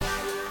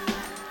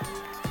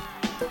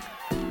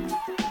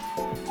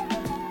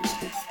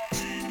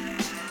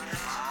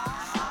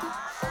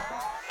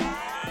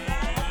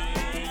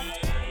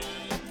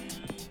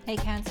Hey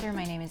Cancer,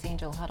 my name is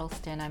Angel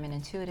Huddleston. I'm an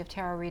intuitive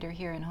tarot reader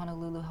here in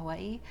Honolulu,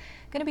 Hawaii.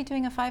 Going to be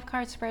doing a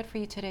 5-card spread for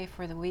you today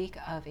for the week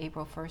of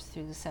April 1st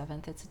through the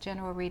 7th. It's a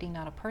general reading,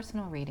 not a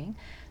personal reading,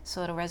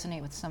 so it'll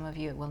resonate with some of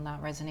you. It will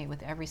not resonate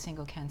with every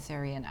single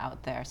Cancerian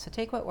out there. So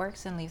take what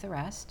works and leave the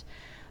rest.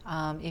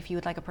 If you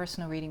would like a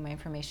personal reading, my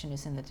information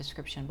is in the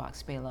description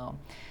box below.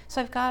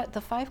 So I've got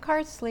the 5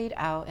 cards laid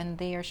out, and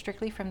they are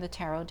strictly from the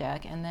tarot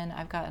deck, and then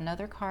I've got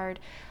another card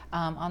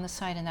on the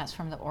side, and that's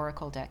from the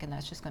oracle deck, and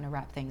that's just going to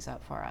wrap things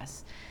up for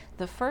us.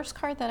 The first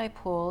card that I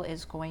pull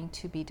is going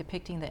to be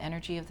depicting the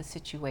energy of the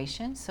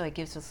situation, so it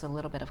gives us a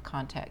little bit of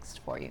context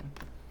for you.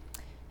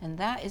 And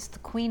that is the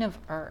Queen of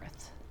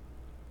Earth.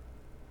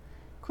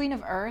 Queen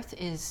of Earth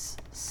is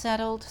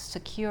settled,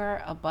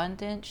 secure,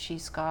 abundant.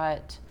 She's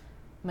got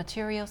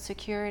material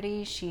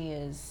security. She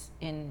is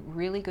in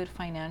really good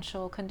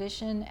financial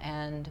condition,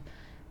 and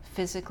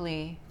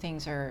physically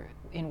things are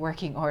in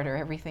working order.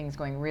 Everything's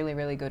going really,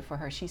 really good for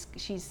her. She's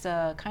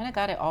kind of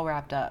got it all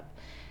wrapped up,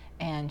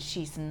 and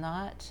she's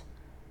not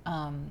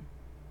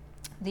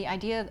the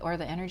idea or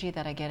the energy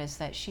that I get is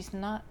that she's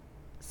not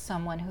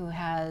someone who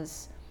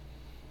has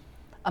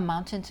a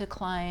mountain to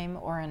climb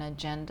or an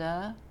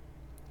agenda.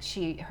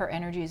 Her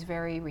energy is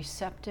very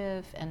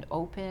receptive and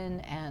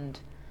open, and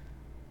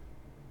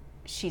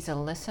she's a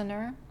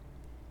listener,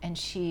 and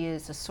she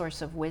is a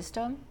source of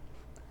wisdom,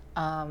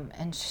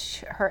 and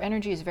her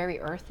energy is very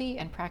earthy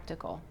and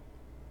practical.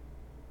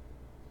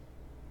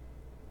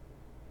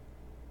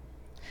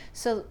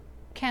 So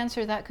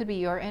Cancer, that could be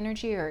your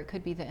energy, or it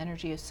could be the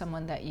energy of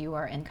someone that you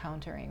are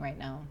encountering right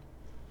now.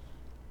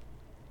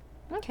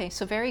 Okay,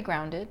 so very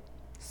grounded,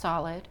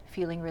 solid,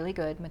 feeling really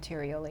good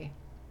materially.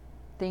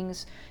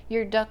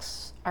 Your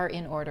ducks are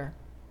in order.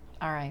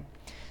 All right,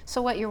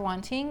 so what you're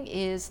wanting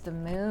is the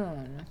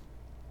moon.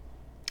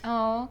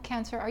 Oh,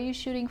 Cancer, are you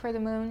shooting for the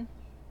moon?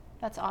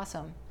 That's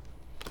awesome.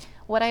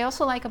 What I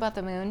also like about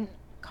the moon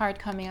card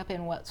coming up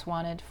in what's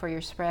wanted for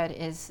your spread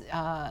is,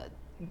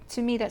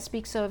 to me, that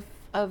speaks of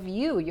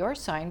you, your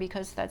sign,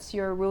 because that's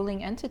your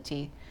ruling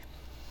entity.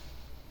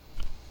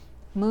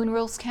 Moon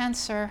rules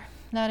Cancer.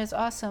 That is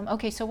awesome.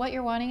 Okay, so what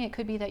you're wanting, it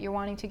could be that you're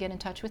wanting to get in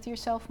touch with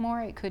yourself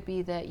more. It could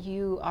be that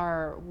you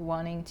are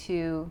wanting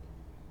to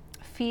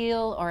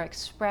feel or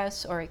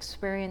express or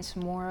experience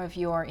more of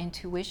your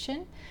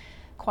intuition,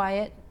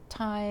 quiet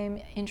time,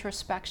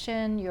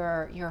 introspection,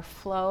 your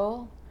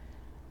flow,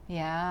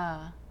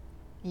 your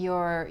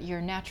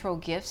natural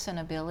gifts and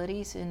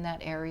abilities in that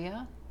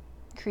area,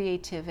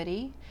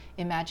 creativity,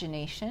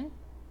 imagination.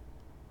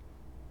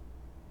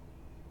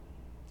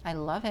 I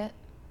love it.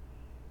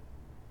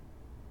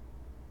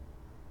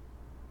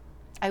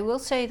 I will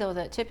say though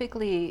that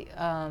typically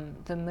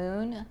the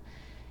moon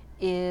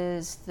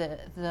is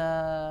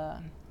the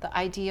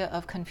idea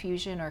of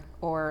confusion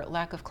or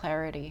lack of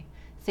clarity.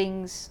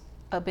 Things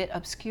a bit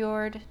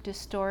obscured,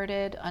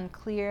 distorted,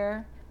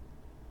 unclear,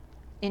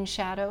 in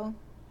shadow.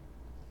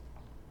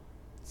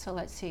 So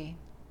let's see.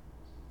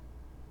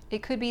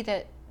 It could be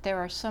that there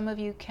are some of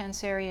you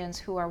Cancerians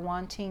who are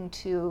wanting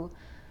to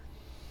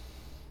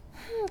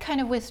kind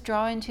of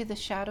withdraw into the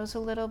shadows a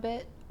little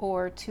bit,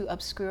 or to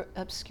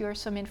obscure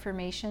some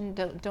information.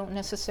 Don't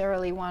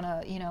necessarily want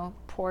to,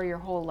 pour your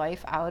whole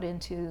life out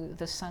into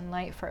the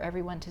sunlight for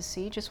everyone to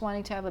see. Just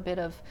wanting to have a bit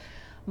of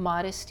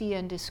modesty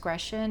and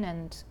discretion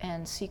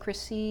and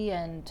secrecy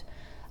and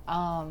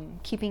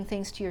keeping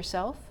things to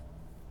yourself.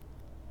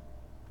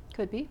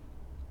 Could be.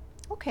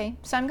 Okay,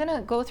 so I'm going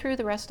to go through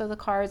the rest of the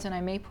cards, and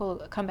I may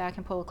come back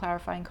and pull a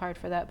clarifying card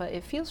for that, but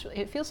it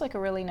feels like a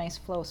really nice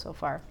flow so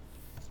far.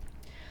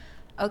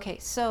 Okay,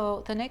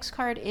 so the next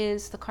card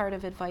is the card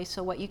of advice,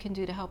 so what you can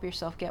do to help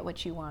yourself get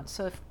what you want.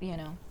 So if,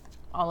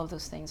 all of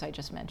those things I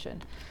just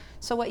mentioned.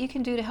 So what you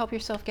can do to help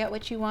yourself get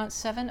what you want,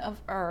 7 of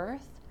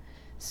Earth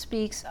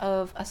speaks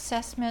of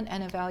assessment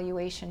and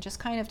evaluation, just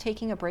kind of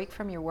taking a break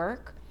from your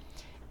work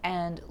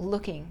and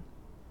looking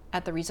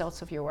at the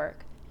results of your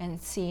work and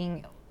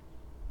seeing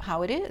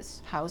how it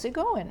is. How's it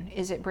going?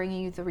 Is it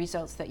bringing you the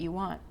results that you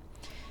want?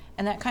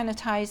 And that kind of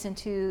ties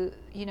into,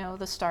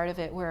 the start of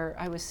it, where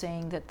I was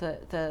saying that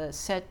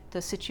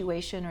the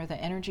situation or the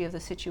energy of the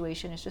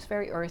situation is just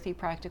very earthy,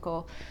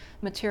 practical,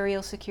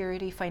 material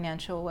security,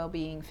 financial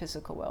well-being,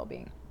 physical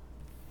well-being.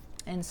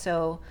 And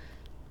so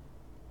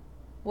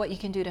what you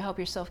can do to help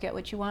yourself get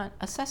what you want,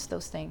 assess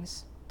those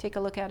things. Take a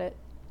look at it.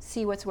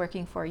 See what's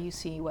working for you.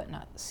 See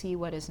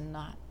what is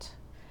not.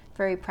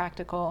 Very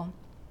practical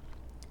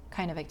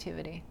kind of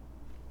activity.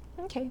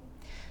 Okay.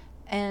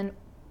 And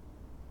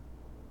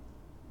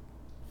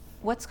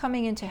what's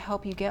coming in to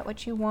help you get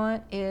what you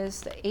want is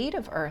the 8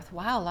 of Earth.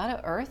 Wow, a lot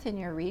of Earth in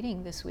your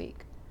reading this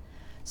week.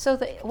 So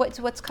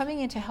what's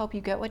coming in to help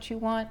you get what you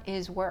want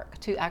is work,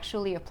 to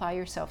actually apply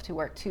yourself to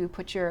work, to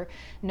put your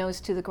nose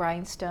to the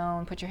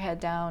grindstone, put your head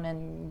down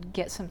and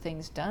get some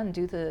things done.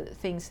 Do the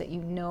things that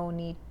you know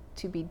need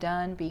to be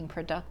done, being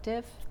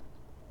productive,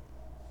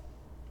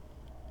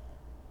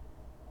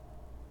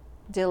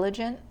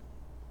 diligent,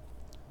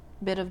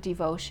 bit of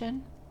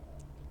devotion,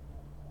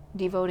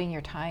 devoting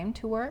your time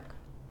to work.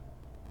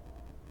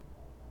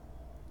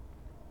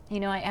 You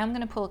know, I am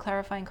going to pull a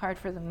clarifying card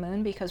for the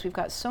moon because we've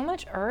got so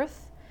much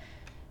earth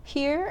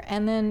here,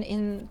 and then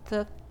in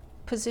the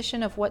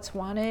position of what's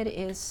wanted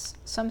is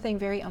something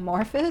very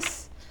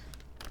amorphous.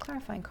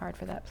 Clarifying card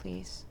for that,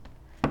 please.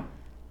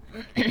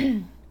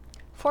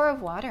 Four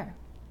of water.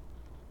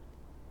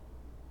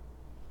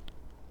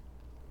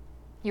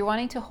 You're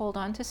wanting to hold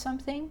on to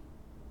something.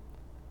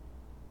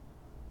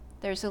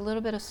 There's a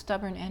little bit of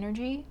stubborn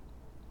energy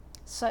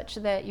such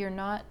that you're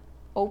not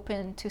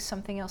open to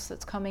something else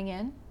that's coming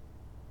in.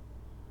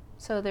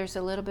 So there's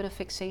a little bit of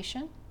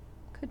fixation,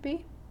 could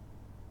be.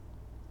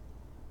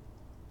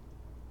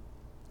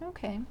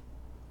 Okay.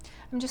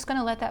 I'm just going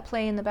to let that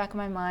play in the back of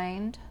my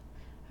mind.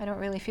 I don't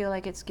really feel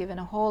like it's given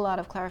a whole lot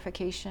of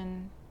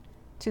clarification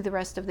to the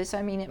rest of this.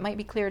 I mean, it might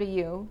be clear to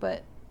you,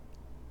 but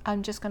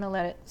I'm just going to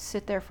let it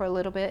sit there for a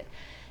little bit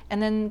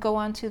and then go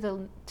on to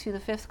the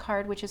fifth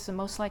card, which is the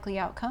most likely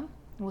outcome.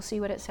 We'll see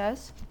what it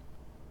says.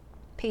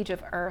 Page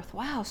of Earth.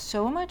 Wow,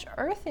 so much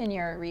Earth in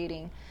your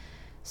reading.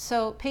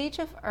 So Page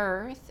of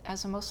Earth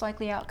as a most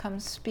likely outcome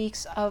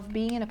speaks of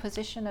being in a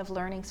position of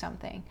learning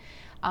something.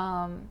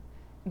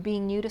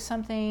 Being new to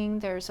something,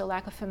 there's a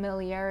lack of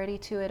familiarity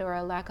to it or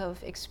a lack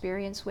of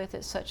experience with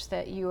it such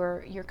that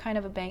you're kind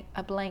of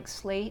a blank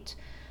slate.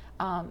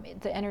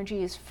 The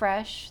energy is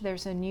fresh,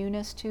 there's a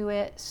newness to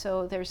it,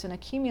 so there's an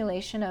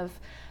accumulation of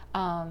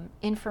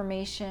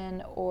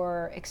information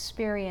or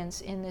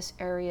experience in this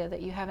area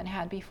that you haven't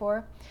had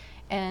before.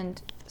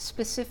 And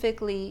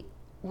specifically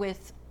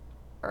with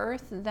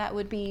Earth, that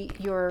would be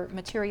your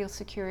material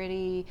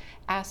security,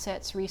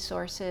 assets,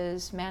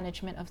 resources,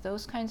 management of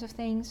those kinds of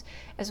things,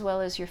 as well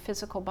as your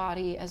physical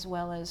body, as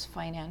well as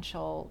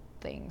financial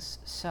things.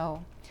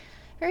 So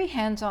very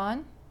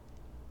hands-on.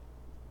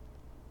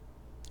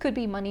 Could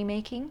be money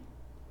making.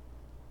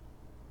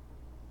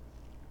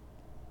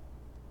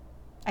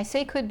 I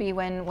say could be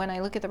when I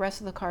look at the rest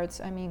of the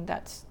cards. I mean,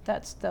 that's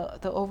the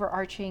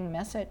overarching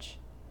message.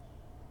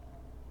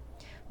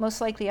 Most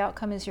likely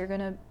outcome is you're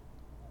going to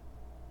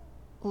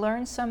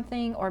learn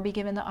something or be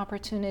given the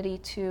opportunity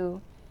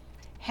to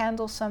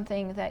handle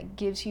something that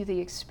gives you the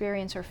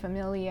experience or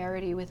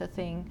familiarity with a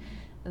thing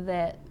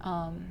that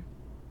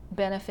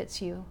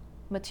benefits you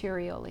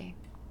materially.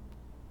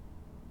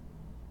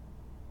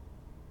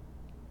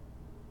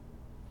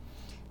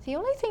 The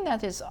only thing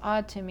that is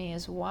odd to me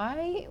is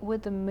why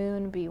would the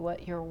moon be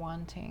what you're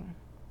wanting?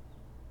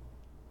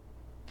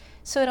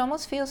 So it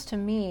almost feels to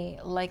me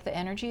like the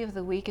energy of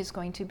the week is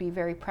going to be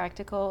very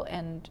practical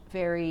and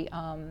very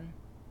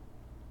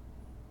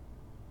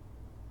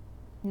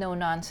no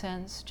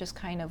nonsense, just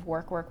kind of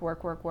work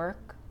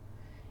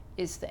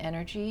is the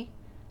energy.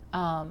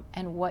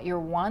 And what you're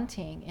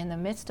wanting in the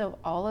midst of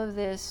all of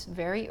this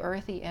very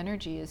earthy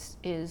energy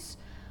is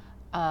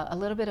a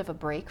little bit of a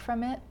break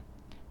from it,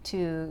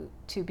 to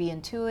be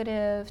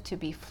intuitive, to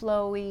be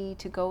flowy,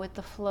 to go with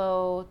the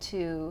flow,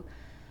 to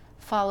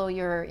follow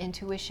your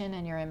intuition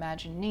and your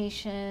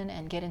imagination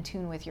and get in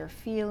tune with your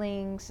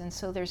feelings. And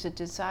so there's a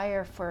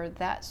desire for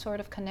that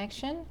sort of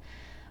connection,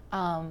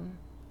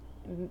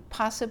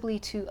 possibly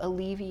to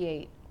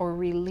alleviate or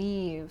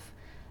relieve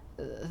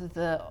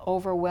the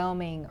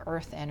overwhelming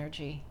earth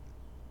energy.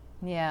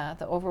 Yeah,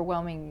 the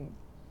overwhelming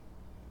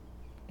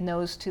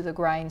nose to the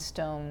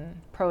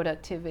grindstone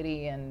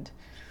productivity and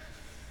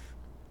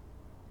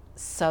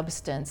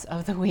substance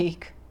of the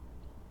week.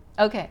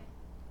 Okay,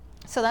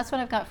 so that's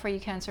what I've got for you,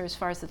 Cancer, as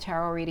far as the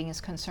tarot reading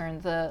is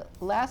concerned. The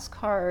last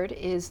card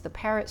is the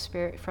Parrot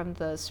Spirit from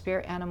the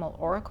Spirit Animal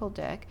Oracle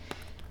deck.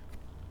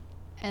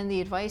 And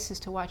the advice is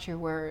to watch your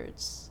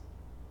words.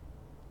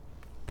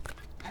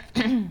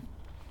 I'm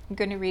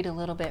going to read a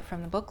little bit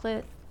from the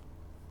booklet.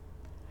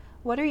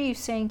 What are you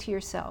saying to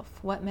yourself?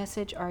 What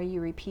message are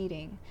you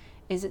repeating?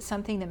 Is it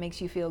something that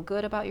makes you feel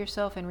good about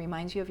yourself and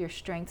reminds you of your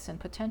strengths and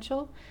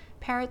potential?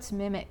 Parrots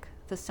mimic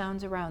the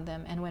sounds around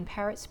them, and when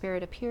Parrot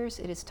Spirit appears,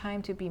 it is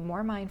time to be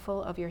more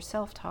mindful of your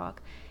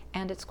self-talk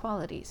and its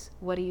qualities.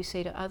 What do you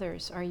say to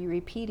others? Are you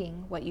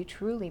repeating what you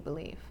truly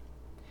believe?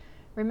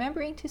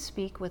 Remembering to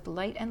speak with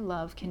light and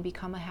love can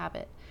become a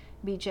habit.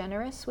 Be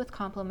generous with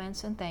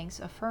compliments and thanks,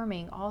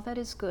 affirming all that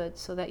is good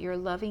so that your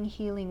loving,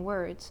 healing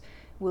words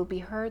will be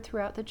heard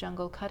throughout the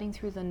jungle, cutting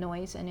through the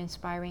noise and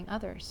inspiring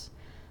others.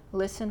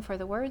 Listen for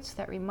the words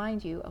that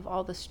remind you of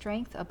all the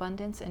strength,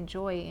 abundance, and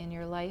joy in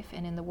your life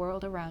and in the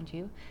world around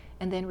you,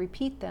 and then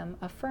repeat them,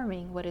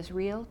 affirming what is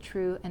real,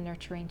 true, and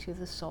nurturing to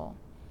the soul.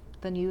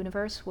 The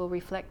universe will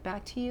reflect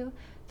back to you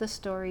the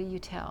story you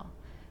tell.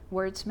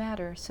 Words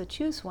matter, so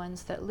choose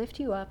ones that lift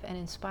you up and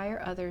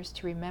inspire others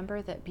to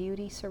remember that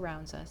beauty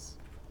surrounds us.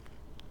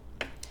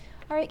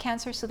 All right,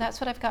 Cancer, so that's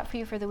what I've got for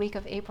you for the week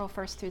of April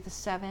 1st through the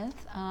 7th.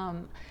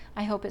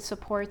 I hope it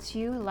supports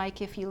you.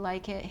 Like if you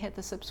like it, hit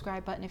the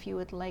subscribe button if you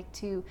would like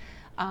to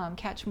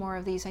catch more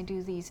of these. I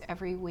do these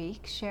every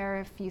week.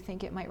 Share if you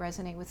think it might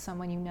resonate with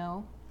someone you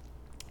know.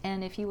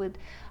 And if you would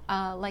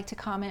like to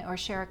comment or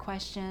share a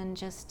question,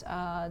 just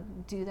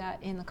do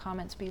that in the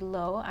comments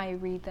below. I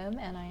read them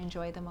and I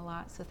enjoy them a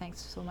lot, so thanks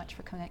so much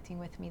for connecting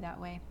with me that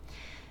way.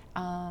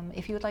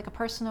 If you would like a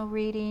personal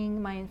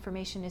reading, my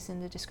information is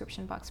in the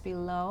description box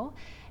below.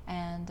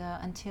 And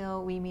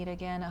until we meet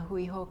again,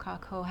 ahui ho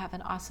kako, have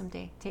an awesome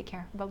day. Take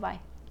care.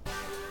 Bye-bye.